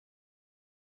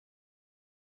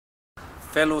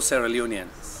Fellow Sierra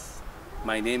Leoneans,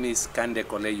 my name is Kandeh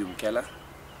Kolleh Yumkella.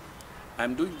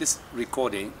 I'm doing this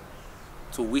recording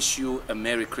to wish you a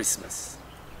Merry Christmas.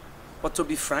 But to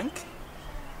be frank,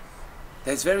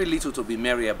 there's very little to be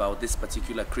merry about this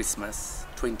particular Christmas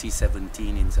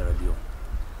 2017 in Sierra Leone.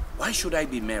 Why should I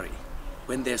be merry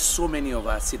when there's so many of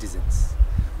our citizens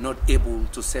not able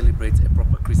to celebrate a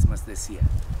proper Christmas this year?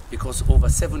 Because over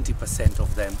 70%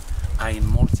 of them are in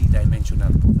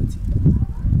multi-dimensional poverty.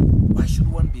 Why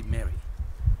should one be merry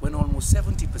when almost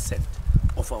 70%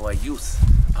 of our youth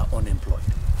are unemployed?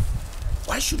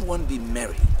 Why should one be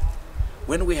merry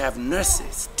when we have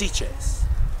nurses, teachers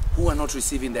who are not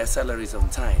receiving their salaries on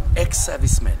time,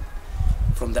 ex-servicemen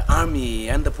from the army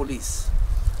and the police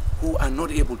who are not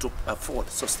able to afford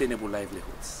sustainable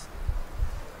livelihoods?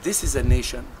 This is a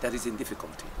nation that is in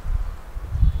difficulty.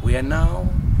 We are now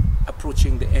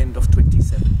approaching the end of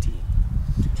 2017,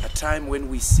 a time when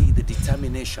we see the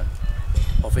determination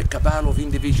of a cabal of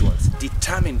individuals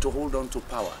determined to hold on to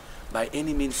power by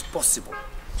any means possible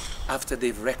after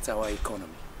they've wrecked our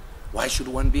economy. Why should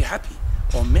one be happy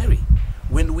or merry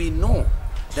when we know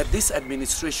that this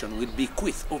administration will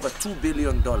bequeath over $2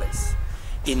 billion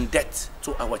in debt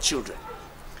to our children,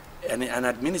 and an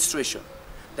administration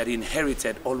that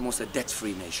inherited almost a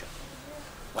debt-free nation?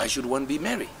 Why should one be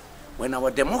merry when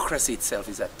our democracy itself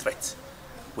is at threat,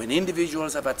 when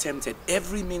individuals have attempted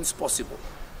every means possible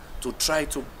to try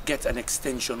to get an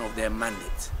extension of their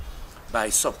mandate by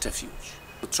subterfuge,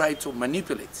 to try to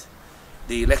manipulate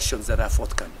the elections that are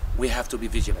forthcoming? We have to be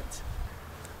vigilant.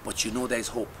 But you know there is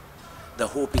hope. The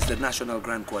hope is the National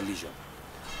Grand Coalition.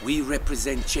 We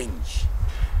represent change,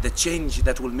 the change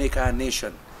that will make our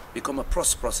nation become a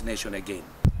prosperous nation again.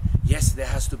 Yes, there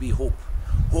has to be hope.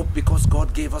 Hope because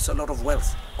God gave us a lot of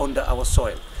wealth under our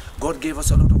soil. God gave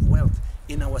us a lot of wealth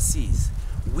in our seas.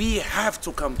 We have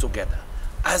to come together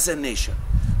as a nation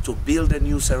to build a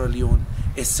new Sierra Leone,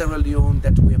 a Sierra Leone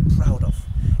that we are proud of,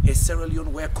 a Sierra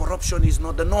Leone where corruption is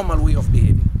not the normal way of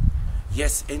behaving.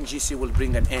 Yes, NGC will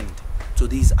bring an end to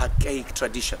these archaic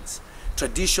traditions,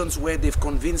 traditions where they've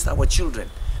convinced our children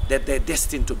that they're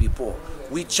destined to be poor.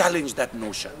 We challenge that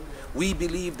notion. We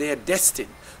believe they are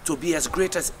destined to be as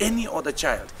great as any other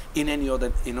child in any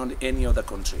other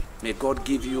country. May God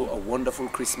give you a wonderful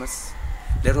Christmas.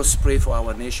 Let us pray for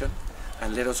our nation,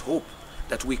 and let us hope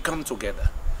that we come together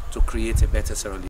to create a better Sierra Leone.